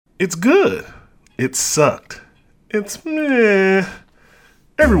It's good. It sucked. It's meh.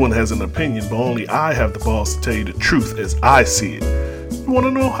 Everyone has an opinion, but only I have the balls to tell you the truth as I see it. You want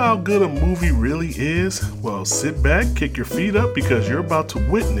to know how good a movie really is? Well, sit back, kick your feet up, because you're about to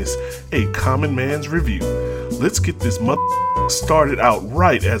witness a common man's review. Let's get this started out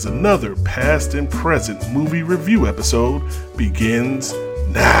right as another past and present movie review episode begins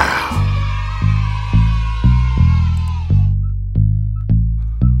now.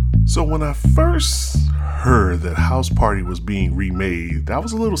 So when I first heard that House Party was being remade, I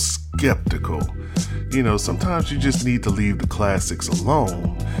was a little skeptical. You know, sometimes you just need to leave the classics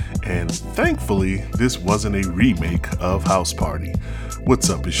alone, and thankfully, this wasn't a remake of House Party. What's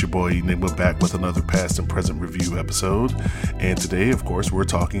up, it's your boy Enigma back with another past and present review episode, and today, of course, we're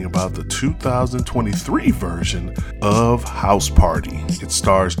talking about the 2023 version of House Party. It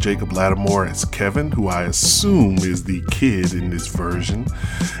stars Jacob Latimore as Kevin, who I assume is the kid in this version,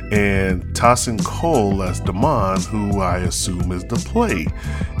 and Tosin Cole as Damon, who I assume is the play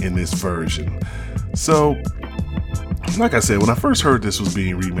in this version. So, like I said, when I first heard this was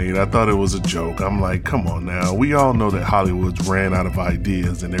being remade, I thought it was a joke. I'm like, come on now. We all know that Hollywood's ran out of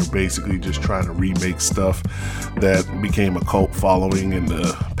ideas and they're basically just trying to remake stuff that became a cult following in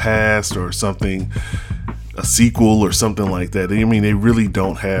the past or something, a sequel or something like that. I mean, they really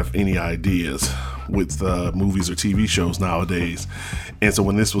don't have any ideas with movies or TV shows nowadays. And so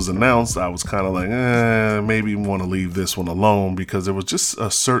when this was announced, I was kind of like, maybe want to leave this one alone, because there was just a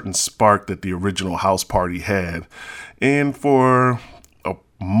certain spark that the original House Party had. And for a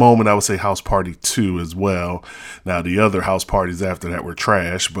moment, I would say House Party 2 as well. Now, the other House Parties after that were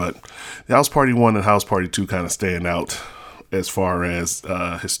trash, but the House Party 1 and House Party 2 kind of stand out as far as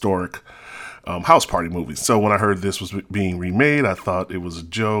historic House Party movies. So when I heard this was being remade, I thought it was a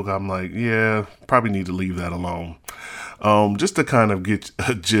joke. I'm like, yeah, probably need to leave that alone. Just to kind of get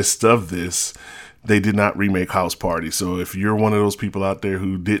a gist of this, they did not remake House Party. So if you're one of those people out there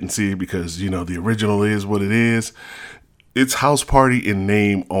who didn't see it because, you know, the original is what it is, it's House Party in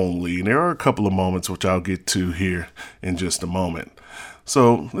name only. And there are a couple of moments which I'll get to here in just a moment.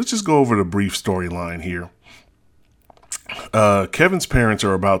 So let's just go over the brief storyline here. Kevin's parents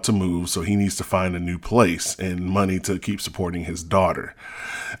are about to move, so he needs to find a new place and money to keep supporting his daughter.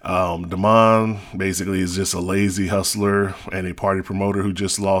 Damon basically is just a lazy hustler and a party promoter who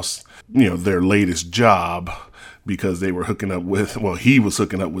just lost, their latest job because they were he was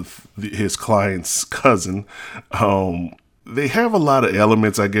hooking up with his client's cousin. They have a lot of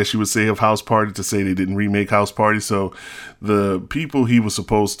elements, I guess you would say, of House Party to say they didn't remake House Party. So the people he was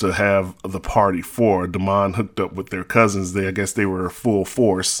supposed to have the party for, Damon hooked up with their cousins. I guess they were full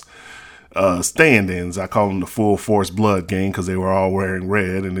force stand-ins. I call them the Full Force Blood Gang because they were all wearing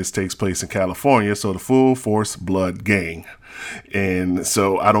red, and this takes place in California. So the Full Force Blood Gang. And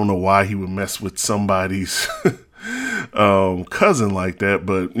so I don't know why he would mess with somebody's cousin like that,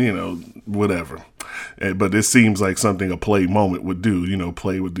 but whatever. But it seems like something a play moment would do.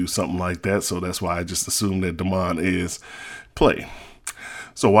 Play would do something like that. So that's why I just assume that Damon is play.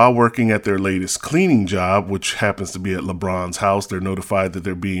 So while working at their latest cleaning job, which happens to be at LeBron's house, they're notified that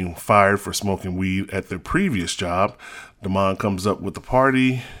they're being fired for smoking weed at their previous job. Damon comes up with the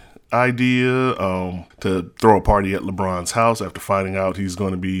party idea to throw a party at LeBron's house after finding out he's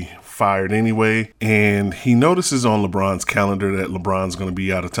going to be fired anyway. And he notices on LeBron's calendar that LeBron's going to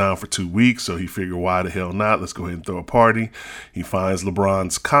be out of town for 2 weeks. So he figured, why the hell not? Let's go ahead and throw a party. He finds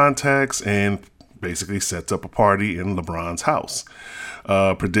LeBron's contacts and basically sets up a party in LeBron's house.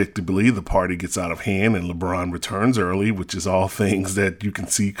 Predictably, the party gets out of hand and LeBron returns early, which is all things that you can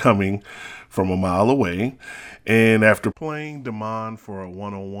see coming from a mile away. And after playing Damon for a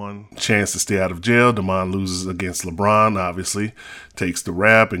one-on-one chance to stay out of jail, Damon loses against LeBron, obviously, takes the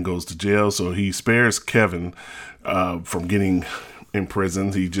rap and goes to jail. So he spares Kevin from getting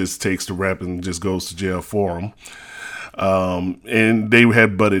imprisoned. He just takes the rap and just goes to jail for him. And they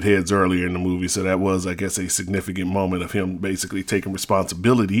had butted heads earlier in the movie, so that was, I guess, a significant moment of him basically taking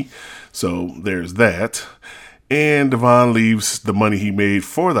responsibility. So there's that. And Devon leaves the money he made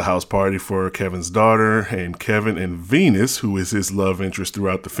for the house party for Kevin's daughter, and Kevin and Venus, who is his love interest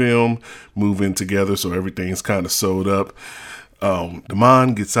throughout the film, move in together, so everything's kind of sewed up.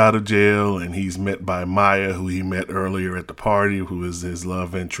 Damon gets out of jail and he's met by Maya, who he met earlier at the party, who is his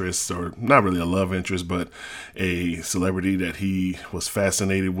love interest, or not really a love interest, but a celebrity that he was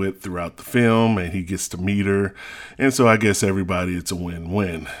fascinated with throughout the film, and he gets to meet her. And so I guess everybody, it's a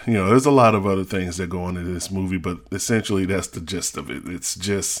win-win. There's a lot of other things that go on in this movie, but essentially that's the gist of it. It's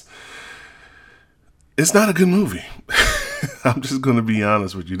not a good movie. I'm just going to be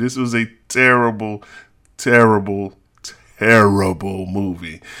honest with you. This was a terrible, terrible, terrible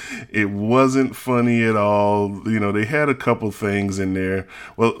movie. It wasn't funny at all. They had a couple things in there.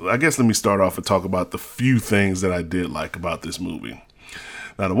 Well, I guess let me start off and talk about the few things that I did like about this movie.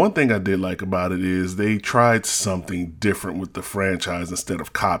 Now, the one thing I did like about it is they tried something different with the franchise instead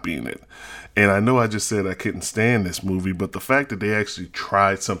of copying it. And I know I just said I couldn't stand this movie, but the fact that they actually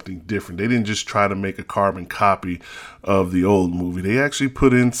tried something different, they didn't just try to make a carbon copy of the old movie. They actually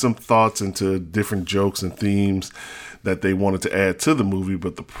put in some thoughts into different jokes and themes that they wanted to add to the movie.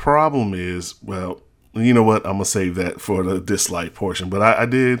 But the problem is, well, you know what? I'm going to save that for the dislike portion. But I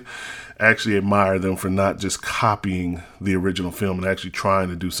did actually admire them for not just copying the original film and actually trying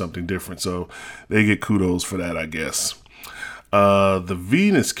to do something different. So they get kudos for that, I guess. The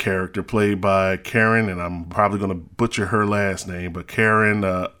Venus character played by Karen, and I'm probably going to butcher her last name, but Karen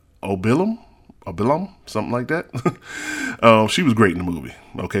Obilum, something like that. She was great in the movie.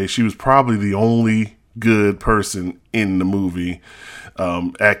 Okay, she was probably the only good person in the movie,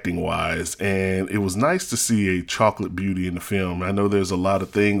 acting wise, and it was nice to see a chocolate beauty in the film. I know there's a lot of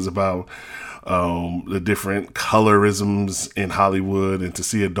things about the different colorisms in Hollywood, and to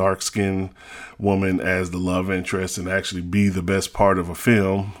see a dark-skinned woman as the love interest and actually be the best part of a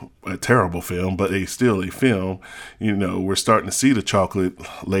film, a terrible film, but still a film, we're starting to see the chocolate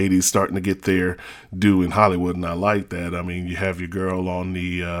ladies starting to get their due in Hollywood, and I like that. I mean, you have your girl on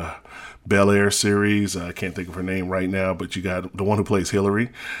the Bel Air series. I can't think of her name right now, but you got the one who plays Hillary.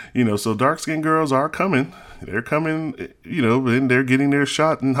 So dark-skinned girls are coming. They're coming, and they're getting their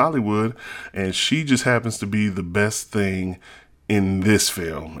shot in Hollywood. And she just happens to be the best thing in this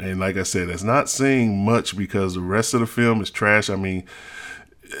film. And like I said, that's not saying much because the rest of the film is trash. I mean,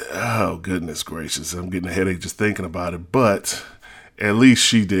 oh, goodness gracious. I'm getting a headache just thinking about it. But at least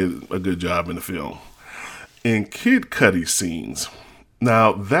she did a good job in the film. In Kid Cudi scenes,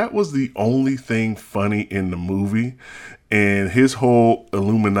 now, that was the only thing funny in the movie, and his whole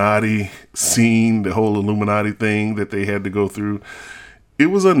Illuminati scene, the whole Illuminati thing that they had to go through, it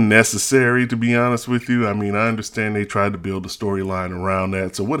was unnecessary, to be honest with you. I mean, I understand they tried to build a storyline around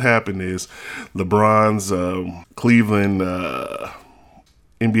that. So what happened is LeBron's Cleveland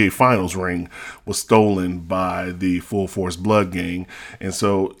NBA Finals ring was stolen by the Full Force Blood Gang, and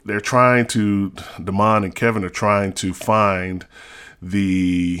so Damon and Kevin are trying to find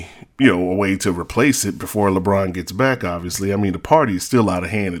a way to replace it before LeBron gets back, obviously. I mean, the party is still out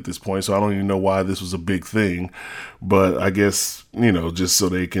of hand at this point, so I don't even know why this was a big thing. But I guess, just so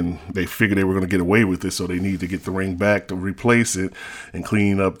they figured they were going to get away with it, so they need to get the ring back to replace it and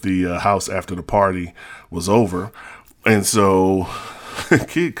clean up the house after the party was over. And so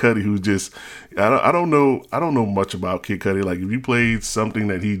Kid Cudi, who just, I don't know much about Kid Cudi. Like, if you played something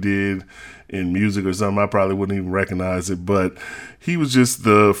that he did in music or something, I probably wouldn't even recognize it, but he was just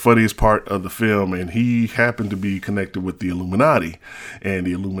the funniest part of the film, and he happened to be connected with the Illuminati, and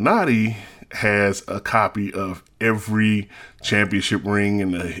the Illuminati has a copy of every championship ring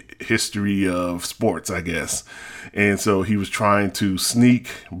in the history of sports, I guess. And so he was trying to sneak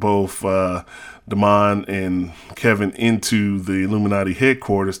both Damon and Kevin into the Illuminati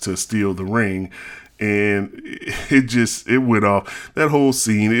headquarters to steal the ring. And it went off. That whole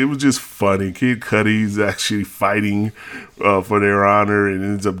scene, it was just funny. Kid Cudi's actually fighting for their honor and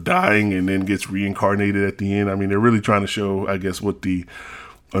ends up dying and then gets reincarnated at the end. I mean, they're really trying to show, I guess, what the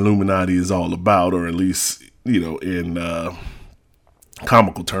Illuminati is all about, or at least, in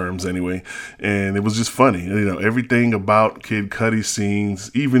comical terms anyway. And it was just funny. Everything about Kid Cudi's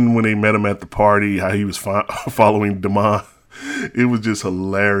scenes, even when they met him at the party, how he was following Damon, it was just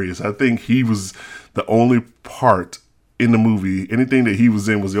hilarious. I think he was the only part in the movie, anything that he was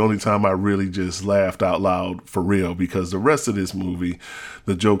in was the only time I really just laughed out loud for real, because the rest of this movie,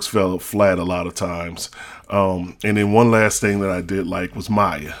 the jokes fell flat a lot of times. And then one last thing that I did like was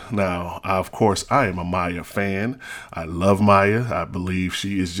Maya. Now, of course, I am a Maya fan. I love Maya. I believe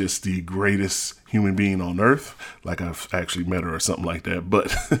she is just the greatest human being on earth. Like, I've actually met her or something like that.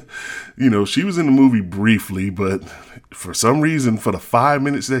 But, she was in the movie briefly, but for some reason, for the 5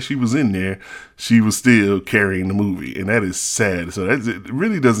 minutes that she was in there, she was still carrying the movie. And that is sad. So it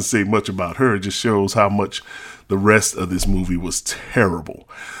really doesn't say much about her. It just shows how much the rest of this movie was terrible.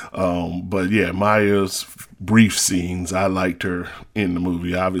 But yeah, Maya's brief scenes, I liked her in the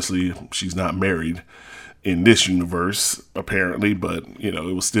movie. Obviously, she's not married in this universe, apparently, but, it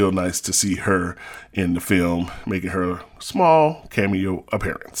was still nice to see her in the film, making her a small cameo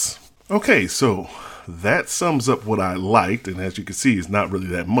appearance. Okay, so that sums up what I liked. And as you can see, it's not really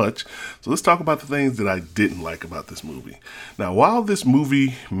that much. So let's talk about the things that I didn't like about this movie. Now, while this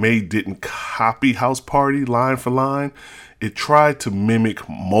movie didn't copy House Party line for line, it tried to mimic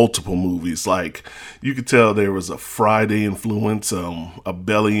multiple movies. Like, you could tell there was a Friday influence, a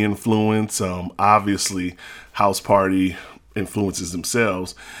Belly influence, obviously House Party influences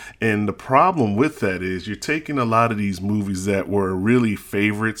themselves. And the problem with that is you're taking a lot of these movies that were really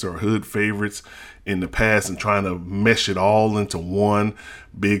favorites or hood favorites in the past and trying to mesh it all into one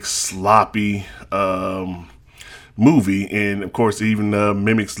big sloppy movie. And of course, even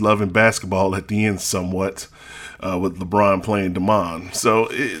mimics Love and Basketball at the end somewhat, with LeBron playing Damon. So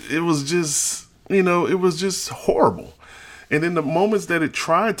it was just, it was just horrible. And in the moments that it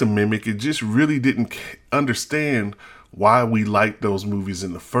tried to mimic, it just really didn't understand why we liked those movies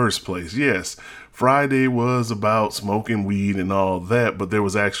in the first place. Yes, Friday was about smoking weed and all that, but there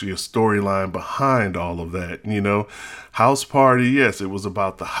was actually a storyline behind all of that. House Party, yes, it was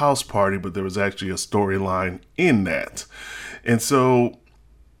about the house party, but there was actually a storyline in that. And so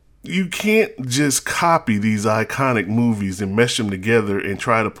you can't just copy these iconic movies and mesh them together and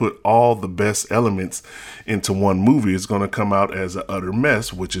try to put all the best elements into one movie. It's going to come out as an utter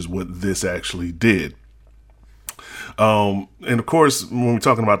mess, which is what this actually did. And of course, when we're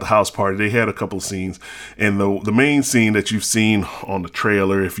talking about the house party, they had a couple of scenes, and the main scene that you've seen on the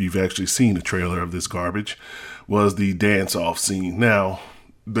trailer, if you've actually seen the trailer of this garbage, was the dance-off scene. Now,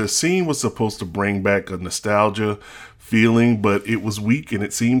 the scene was supposed to bring back a nostalgia feeling, but it was weak and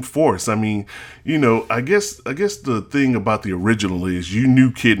it seemed forced. I mean, I guess the thing about the original is you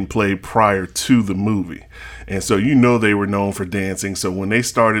knew Kid and Play prior to the movie. And so they were known for dancing. So when they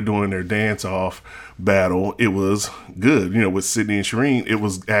started doing their dance-off battle, it was good. With Sydney and Shireen, it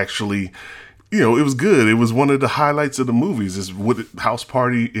was actually, it was good. It was one of the highlights of the movies. Is what House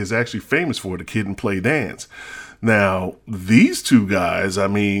Party is actually famous for, the Kid and Play dance. Now, these two guys,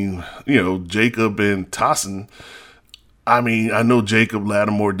 Jacob and Tossin, I know Jacob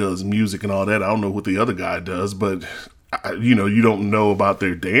Lattimore does music and all that. I don't know what the other guy does, but you don't know about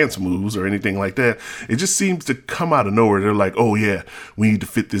their dance moves or anything like that. It just seems to come out of nowhere. They're like, oh yeah, we need to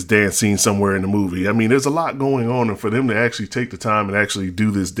fit this dance scene somewhere in the movie. There's a lot going on, and for them to actually take the time and actually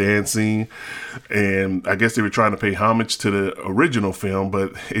do this dance scene, and I guess they were trying to pay homage to the original film,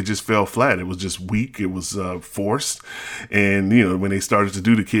 but it just fell flat. It was just weak. It was forced. And when they started to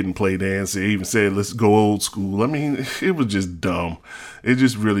do the Kid and Play dance, they even said, let's go old school. It was just dumb. It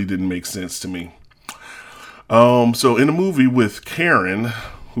just really didn't make sense to me. So in the movie with Karen,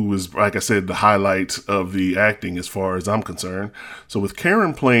 who is, like I said, the highlight of the acting as far as I'm concerned. So with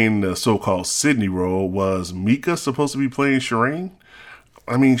Karen playing the so-called Sydney role, was Mika supposed to be playing Shireen?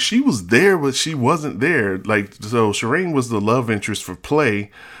 She was there, but she wasn't there. So Shireen was the love interest for Play,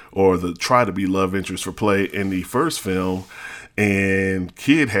 or the try to be love interest for Play in the first film. And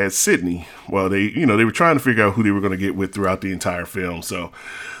Kid had Sydney. Well, they were trying to figure out who they were going to get with throughout the entire film. So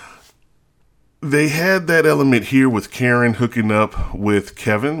they had that element here with Karen hooking up with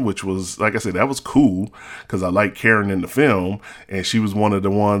Kevin, which was, like I said, that was cool because I liked Karen in the film, and she was one of the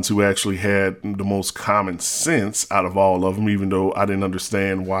ones who actually had the most common sense out of all of them, even though I didn't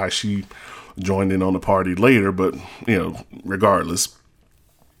understand why she joined in on the party later, but, regardless.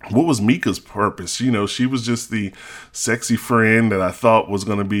 What was Mika's purpose? She was just the sexy friend that I thought was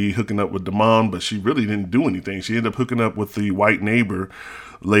going to be hooking up with Damon, but she really didn't do anything. She ended up hooking up with the white neighbor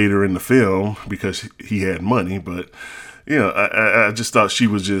later in the film because he had money. But, I just thought she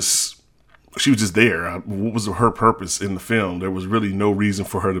was just there. What was her purpose in the film? There was really no reason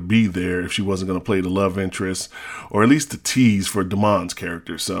for her to be there if she wasn't going to play the love interest, or at least the tease for Damon's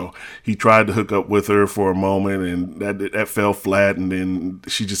character. So he tried to hook up with her for a moment, and that fell flat, and then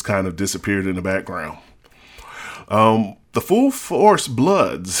she just kind of disappeared in the background. The Full Force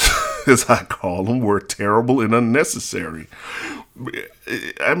Bloods, as I call them, were terrible and unnecessary.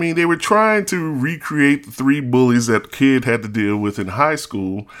 They were trying to recreate the three bullies that Kid had to deal with in high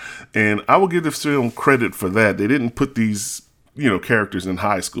school, and I will give this film credit for that. They didn't put these, characters in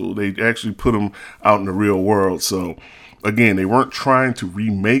high school. They actually put them out in the real world. So, again, they weren't trying to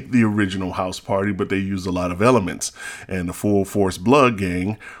remake the original House Party, but they used a lot of elements. And the Full Force Blood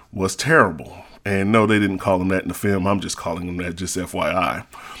Gang was terrible. And no, they didn't call him that in the film. I'm just calling him that, just FYI.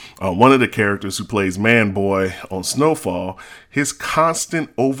 One of the characters who plays Man Boy on Snowfall, his constant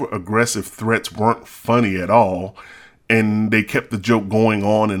over-aggressive threats weren't funny at all. And they kept the joke going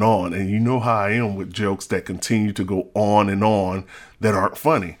on. And you know how I am with jokes that continue to go on and on that aren't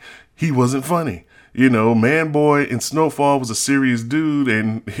funny. He wasn't funny. Man Boy in Snowfall was a serious dude,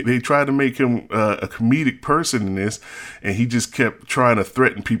 and they tried to make him a comedic person in this, and he just kept trying to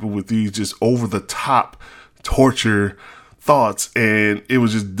threaten people with these just over the top torture thoughts, and it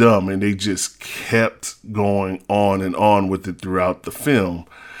was just dumb, and they just kept going on and on with it throughout the film.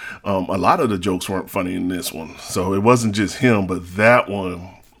 A lot of the jokes weren't funny in this one, so it wasn't just him, but that one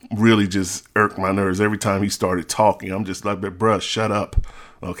really just irked my nerves. Every time he started talking, I'm just like, bruh, shut up.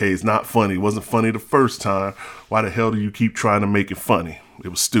 Okay, it's not funny. It wasn't funny the first time. Why the hell do you keep trying to make it funny? It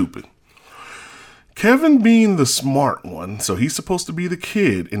was stupid. Kevin being the smart one, so he's supposed to be the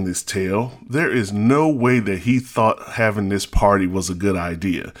kid in this tale, there is no way that he thought having this party was a good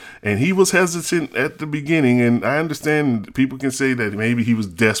idea. And he was hesitant at the beginning, and I understand people can say that maybe he was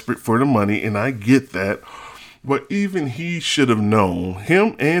desperate for the money, and I get that. But even he should have known,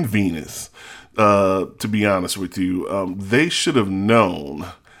 him and Venus, to be honest with you, they should have known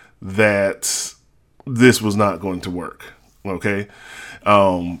that this was not going to work. Okay?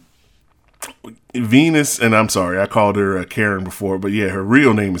 Venus, and I'm sorry, I called her Karen before, but yeah, her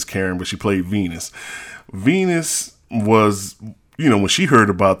real name is Karen, but she played Venus. Venus was, when she heard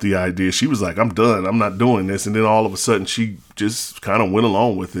about the idea, she was like, I'm done, I'm not doing this. And then all of a sudden, she just kind of went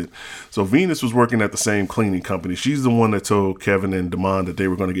along with it. So Venus was working at the same cleaning company. She's the one that told Kevin and Damon that they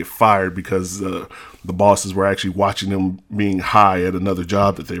were going to get fired because the bosses were actually watching them being high at another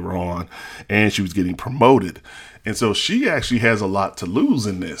job that they were on, and she was getting promoted. And so she actually has a lot to lose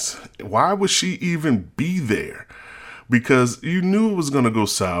in this. Why would she even be there? Because you knew it was going to go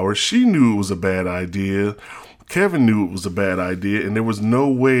sour. She knew it was a bad idea. Kevin knew it was a bad idea. And there was no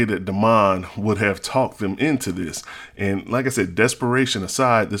way that Damon would have talked them into this. And like I said, desperation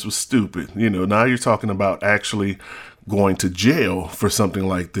aside, this was stupid. Now you're talking about actually going to jail for something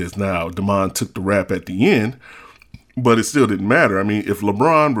like this. Now, Damon took the rap at the end, but it still didn't matter. I mean, if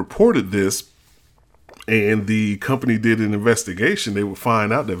LeBron reported this, and the company did an investigation, they would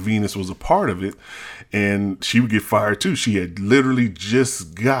find out that Venus was a part of it, and she would get fired too. She had literally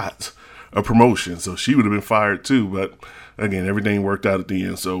just got a promotion, so she would have been fired too. But again, everything worked out at the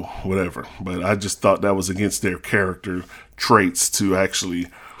end, so whatever. But I just thought that was against their character traits to actually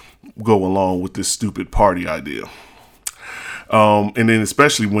go along with this stupid party idea. And then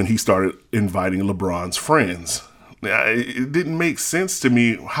especially when he started inviting LeBron's friends. It didn't make sense to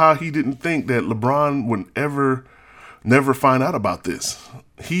me how he didn't think that LeBron would never find out about this.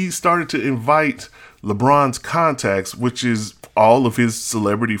 He started to invite LeBron's contacts, which is all of his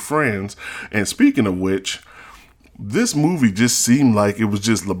celebrity friends. And speaking of which, this movie just seemed like it was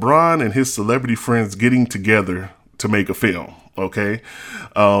just LeBron and his celebrity friends getting together to make a film. Okay.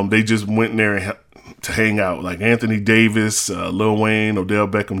 They just went in there to hang out, like Anthony Davis, Lil Wayne, Odell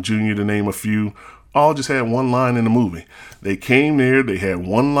Beckham Jr., to name a few. All just had one line in the movie. They came there, they had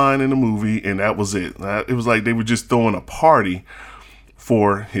one line in the movie, and that was it. It was like they were just throwing a party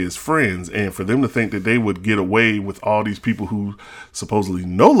for his friends. And for them to think that they would get away with all these people who supposedly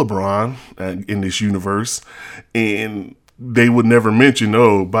know LeBron in this universe, and they would never mention,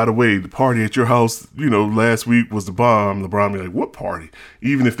 oh, by the way, the party at your house, last week was the bomb. LeBron be like, what party?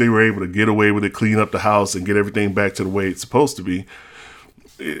 Even if they were able to get away with it, clean up the house, and get everything back to the way it's supposed to be,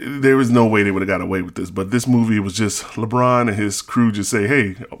 there was no way they would have got away with this. But this movie was just LeBron and his crew just say,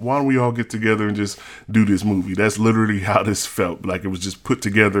 hey, why don't we all get together and just do this movie? That's literally how this felt. Like it was just put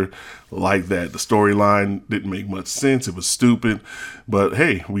together like that. The storyline didn't make much sense. It was stupid. But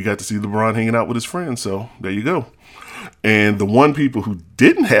hey, we got to see LeBron hanging out with his friends. So there you go. And the one people who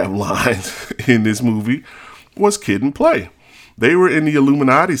didn't have lines in this movie was Kid and Play. They were in the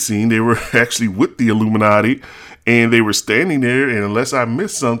Illuminati scene. They were actually with the Illuminati. And they were standing there, and unless I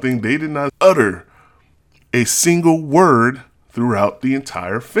missed something, they did not utter a single word throughout the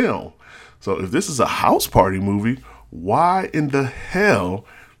entire film. So if this is a house party movie, why in the hell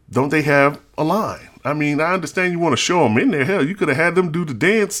don't they have a line? I mean, I understand you want to show them in there. Hell, you could have had them do the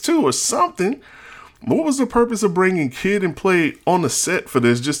dance too or something. What was the purpose of bringing Kid and Play on the set for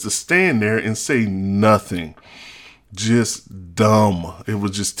this, just to stand there and say nothing? Just dumb. It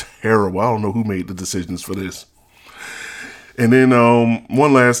was just terrible. I don't know who made the decisions for this. And then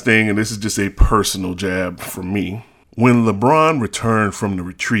one last thing, and this is just a personal jab from me. When LeBron returned from the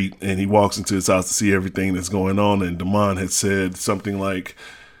retreat and he walks into his house to see everything that's going on, and Damon had said something like,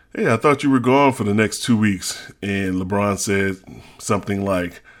 hey, I thought you were gone for the next 2 weeks. And LeBron said something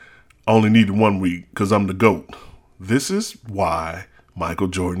like, I only needed 1 week because I'm the GOAT. This is why Michael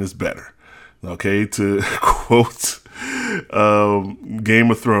Jordan is better. Okay, to quote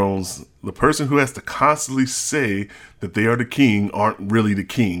Game of Thrones, the person who has to constantly say that they are the king aren't really the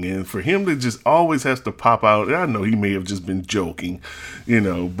king. And for him to just always has to pop out, and I know he may have just been joking,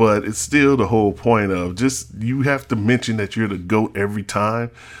 but it's still the whole point of just, you have to mention that you're the GOAT every time.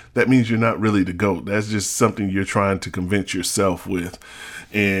 That means you're not really the GOAT. That's just something you're trying to convince yourself with.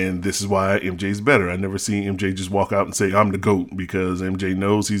 And this is why MJ's better. I never seen MJ just walk out and say, I'm the GOAT, because MJ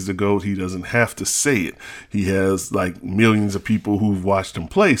knows he's the GOAT. He doesn't have to say it. He has like millions of people who've watched him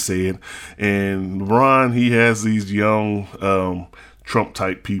play say it. And LeBron, he has these young Trump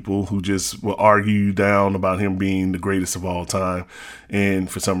type people who just will argue down about him being the greatest of all time. And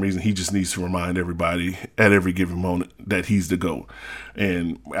for some reason, he just needs to remind everybody at every given moment that he's the GOAT.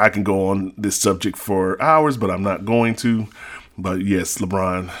 And I can go on this subject for hours, but I'm not going to. But yes,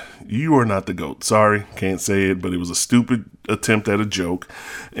 LeBron, you are not the GOAT. Sorry, can't say it, but it was a stupid attempt at a joke.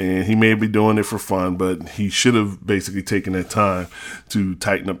 And he may be doing it for fun, but he should have basically taken that time to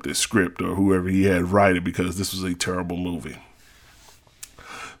tighten up this script, or whoever he had write it, because this was a terrible movie.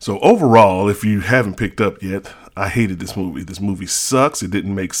 So overall, if you haven't picked up yet, I hated this movie. This movie sucks. It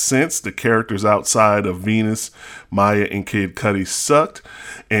didn't make sense. The characters outside of Venus, Maya, and Kid Cudi sucked,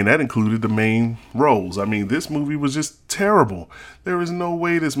 and that included the main roles. I mean, this movie was just terrible. There is no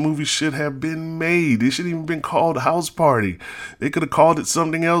way this movie should have been made. It should even been called House Party. They could have called it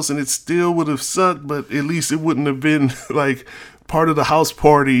something else, and it still would have sucked, but at least it wouldn't have been like part of the House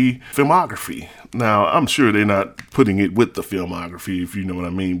Party filmography. Now, I'm sure they're not putting it with the filmography, if you know what I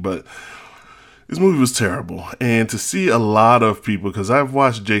mean, but this movie was terrible. And to see a lot of people, because I've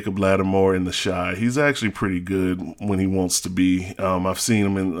watched Jacob Latimore in The Chi. He's actually pretty good when he wants to be. I've seen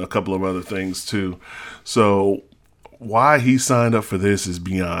him in a couple of other things too. So why he signed up for this is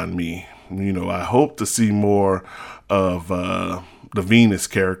beyond me. I hope to see more of the Venus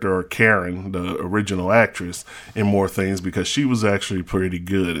character, or Karen, the original actress, in more things, because she was actually pretty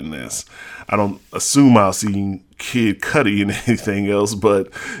good in this. I don't assume I'll see Kid Cudi in anything else, but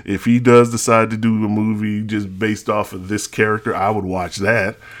if he does decide to do a movie just based off of this character, I would watch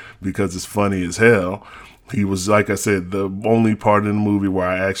that, because it's funny as hell. He was, like I said, the only part in the movie where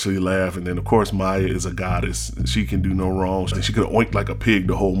I actually laugh. And then, of course, Maya is a goddess. She can do no wrong. She could have oinked like a pig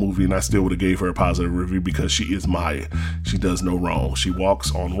the whole movie, and I still would have gave her a positive review, because she is Maya. She does no wrong. She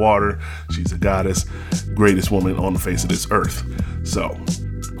walks on water. She's a goddess. Greatest woman on the face of this earth. So,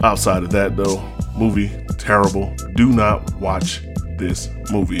 outside of that, though, movie, terrible. Do not watch this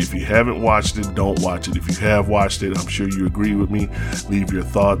movie. If you haven't watched it, don't watch it. If you have watched it, I'm sure you agree with me. Leave your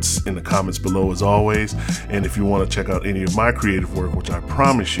thoughts in the comments below, as always. And if you want to check out any of my creative work, which I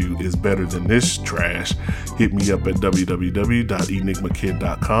promise you is better than this trash, hit me up at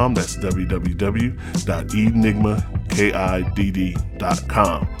www.enigmakid.com. That's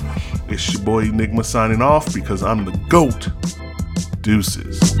www.enigmakid.com. It's your boy Enigma signing off, because I'm the GOAT.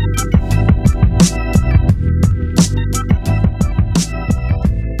 Deuces.